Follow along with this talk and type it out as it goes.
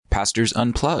Pastors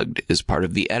Unplugged is part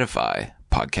of the Edify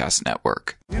podcast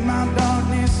network. In my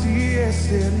darkness, he has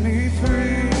set me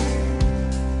free.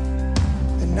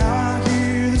 And now I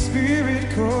hear the Spirit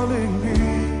calling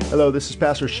me. Hello, this is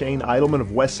Pastor Shane Eidelman of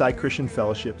Westside Christian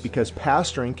Fellowship. Because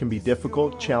pastoring can be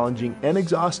difficult, challenging, and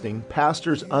exhausting,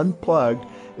 Pastors Unplugged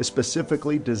is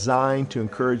specifically designed to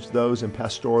encourage those in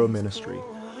pastoral ministry.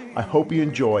 I hope you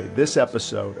enjoy this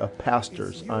episode of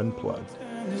Pastors Unplugged.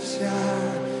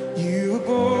 You were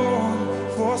born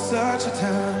for such a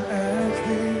time as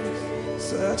this,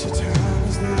 such a time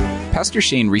as this. Pastor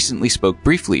Shane recently spoke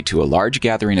briefly to a large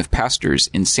gathering of pastors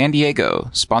in San Diego,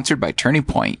 sponsored by Turning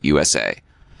Point USA.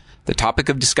 The topic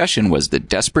of discussion was the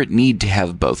desperate need to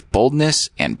have both boldness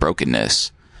and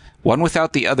brokenness. One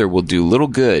without the other will do little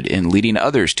good in leading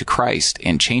others to Christ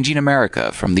and changing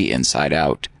America from the inside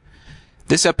out.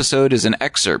 This episode is an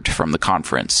excerpt from the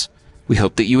conference. We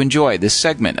hope that you enjoy this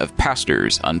segment of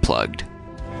Pastors Unplugged.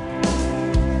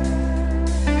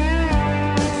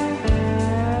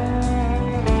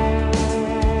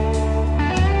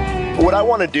 What I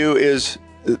want to do is,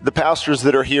 the pastors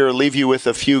that are here, leave you with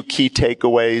a few key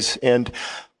takeaways. And,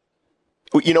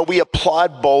 you know, we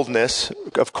applaud boldness,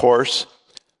 of course,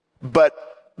 but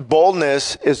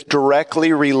boldness is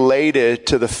directly related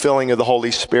to the filling of the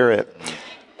Holy Spirit.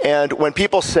 And when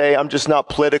people say, I'm just not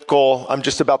political, I'm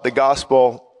just about the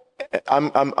gospel,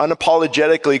 I'm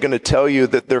unapologetically going to tell you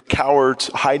that they're cowards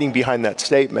hiding behind that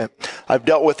statement. I've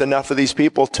dealt with enough of these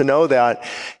people to know that.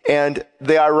 And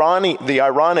the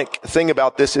ironic thing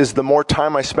about this is the more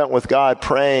time I spent with God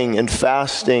praying and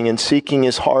fasting and seeking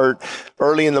His heart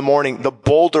early in the morning, the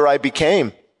bolder I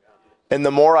became. And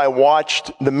the more I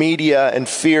watched the media and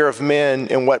fear of men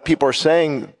and what people are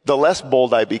saying, the less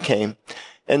bold I became.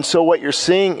 And so what you're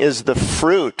seeing is the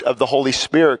fruit of the Holy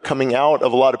Spirit coming out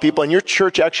of a lot of people. And your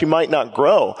church actually might not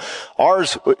grow.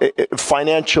 Ours,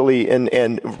 financially,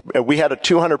 and we had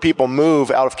 200 people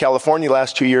move out of California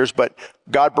last 2 years, but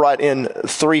God brought in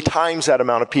 3 times that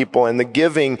amount of people in the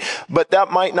giving, but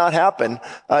that might not happen.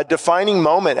 A defining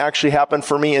moment actually happened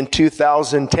for me in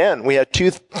 2010. We had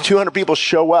 200 people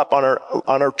show up on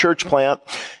our church plant,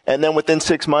 and then within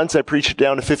 6 months, I preached it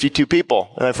down to 52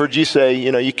 people. And I've heard you say,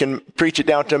 you know, you can preach it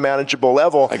down to a manageable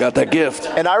level. I got that gift.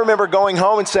 And I remember going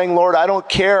home and saying, Lord, I don't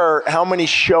care how many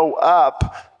show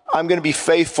up. I'm going to be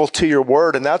faithful to your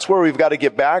word. And that's where we've got to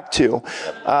get back to.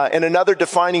 And another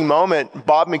defining moment,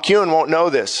 Bob McEwen won't know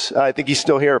this. I think he's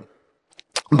still here.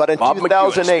 But in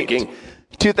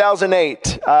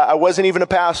 2008, I wasn't even a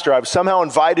pastor. I was somehow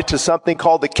invited to something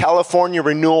called the California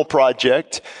Renewal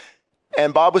Project.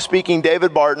 And Bob was speaking,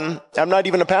 David Barton. I'm not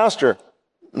even a pastor.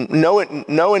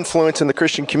 No influence in the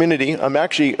Christian community. I'm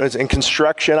actually in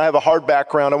construction. I have a hard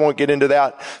background. I won't get into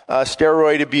that.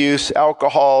 Steroid abuse,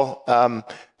 alcohol.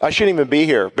 I shouldn't even be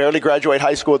here. Barely graduate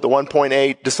high school with the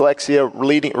 1.8, dyslexia,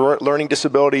 learning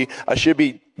disability. I should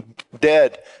be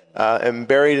dead, and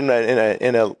buried in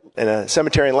a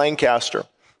cemetery in Lancaster,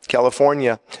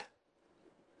 California.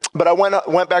 But I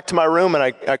went back to my room and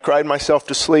I cried myself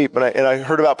to sleep, and I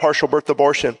heard about partial birth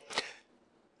abortion.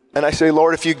 And I say,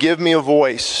 Lord, if you give me a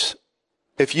voice,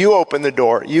 if you open the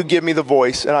door, you give me the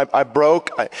voice. And I broke.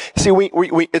 See,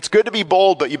 it's good to be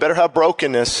bold, but you better have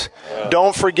brokenness. Yeah.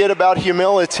 Don't forget about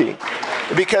humility,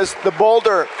 because the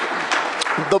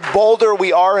bolder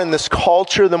we are in this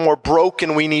culture, the more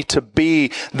broken we need to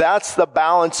be. That's the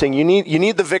balancing. You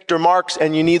need the Victor Marx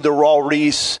and you need the Raul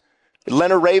Reese.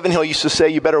 Leonard Ravenhill used to say,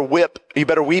 you better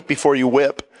weep before you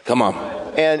whip. Come on.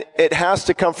 And it has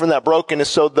to come from that brokenness.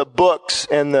 So the books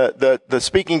and the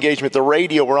speaking engagement, the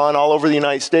radio, we're on all over the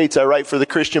United States. I write for the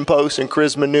Christian Post and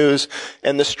Charisma News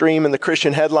and the Stream and the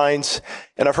Christian Headlines.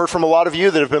 And I've heard from a lot of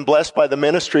you that have been blessed by the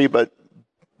ministry, but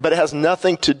it has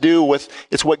nothing to do with,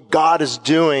 it's what God is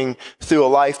doing through a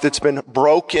life that's been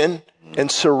broken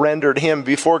and surrendered Him.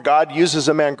 Before God uses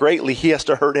a man greatly, He has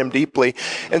to hurt him deeply.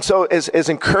 And so as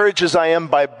encouraged as I am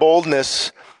by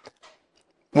boldness,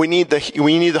 we need the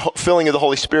filling of the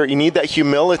Holy Spirit. You need that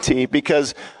humility,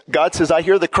 because God says, I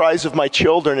hear the cries of my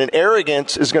children, and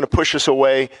arrogance is going to push us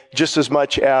away just as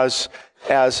much as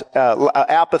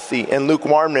apathy and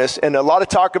lukewarmness. And a lot of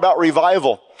talk about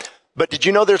revival. But did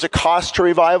you know there's a cost to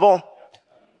revival?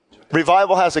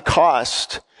 Revival has a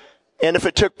cost. And if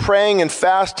it took praying and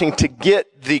fasting to get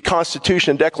the Constitution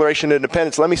and Declaration of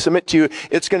Independence, let me submit to you,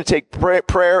 it's going to take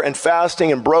prayer and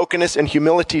fasting and brokenness and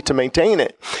humility to maintain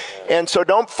it. And so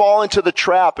don't fall into the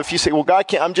trap. If you say, well,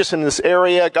 I'm just in this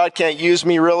area, God can't use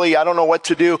me really, I don't know what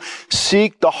to do.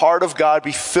 Seek the heart of God,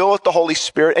 be filled with the Holy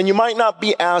Spirit, and you might not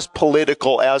be as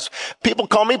political as people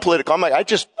call me political. I'm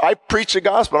like, I preach the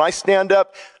gospel and I stand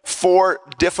up. for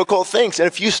difficult things. And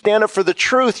if you stand up for the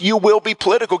truth, you will be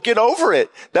political. Get over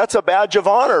it. That's a badge of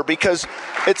honor, because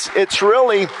it's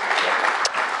really,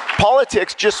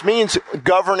 politics just means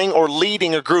governing or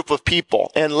leading a group of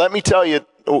people. And let me tell you,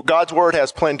 God's word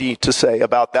has plenty to say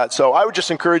about that. So I would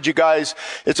just encourage you guys,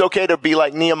 it's okay to be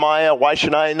like Nehemiah. Why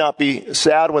should I not be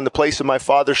sad when the place of my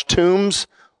father's tombs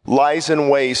lies in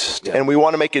waste? And we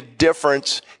want to make a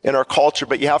difference in our culture,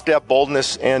 but you have to have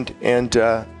boldness and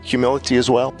humility as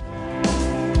well.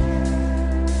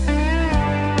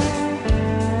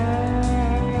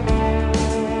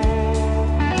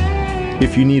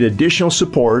 If you need additional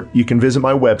support, you can visit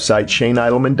my website,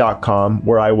 ShaneIdleman.com,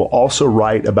 where I will also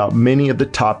write about many of the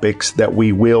topics that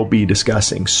we will be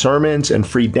discussing. Sermons and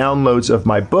free downloads of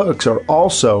my books are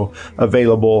also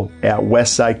available at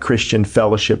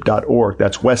westsidechristianfellowship.org.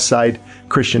 That's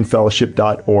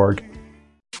westsidechristianfellowship.org.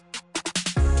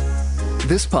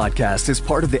 This podcast is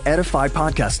part of the Edify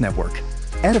Podcast Network.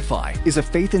 Edify is a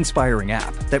faith-inspiring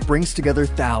app that brings together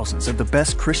thousands of the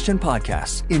best Christian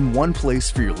podcasts in one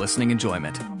place for your listening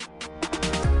enjoyment.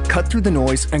 Cut through the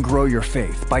noise and grow your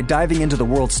faith by diving into the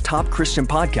world's top Christian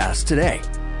podcasts today.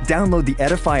 Download the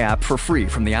Edify app for free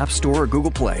from the App Store or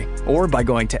Google Play, or by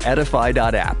going to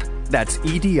edify.app. That's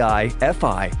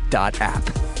EDIFI.app.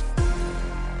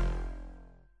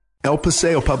 El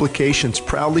Paseo Publications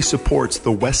proudly supports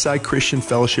the Westside Christian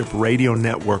Fellowship Radio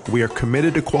Network. We are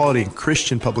committed to quality and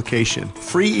Christian publication.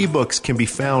 Free ebooks can be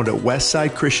found at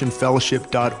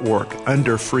westsidechristianfellowship.org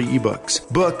under free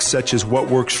ebooks. Books such as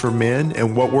What Works for Men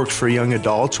and What Works for Young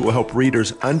Adults will help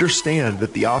readers understand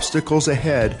that the obstacles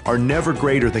ahead are never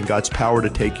greater than God's power to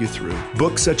take you through.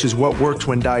 Books such as What Works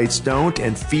When Diets Don't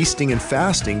and Feasting and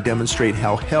Fasting demonstrate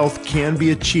how health can be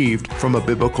achieved from a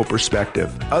biblical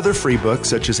perspective. Other free books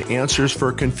such as Answers for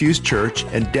a Confused Church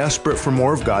and Desperate for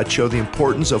More of God show the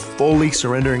importance of fully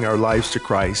surrendering our lives to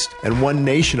Christ. And One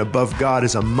Nation Above God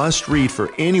is a must-read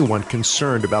for anyone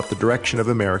concerned about the direction of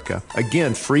America.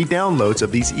 Again, free downloads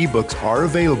of these ebooks are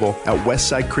available at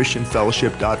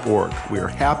westsidechristianfellowship.org. We are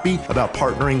happy about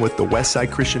partnering with the Westside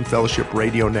Christian Fellowship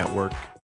Radio Network.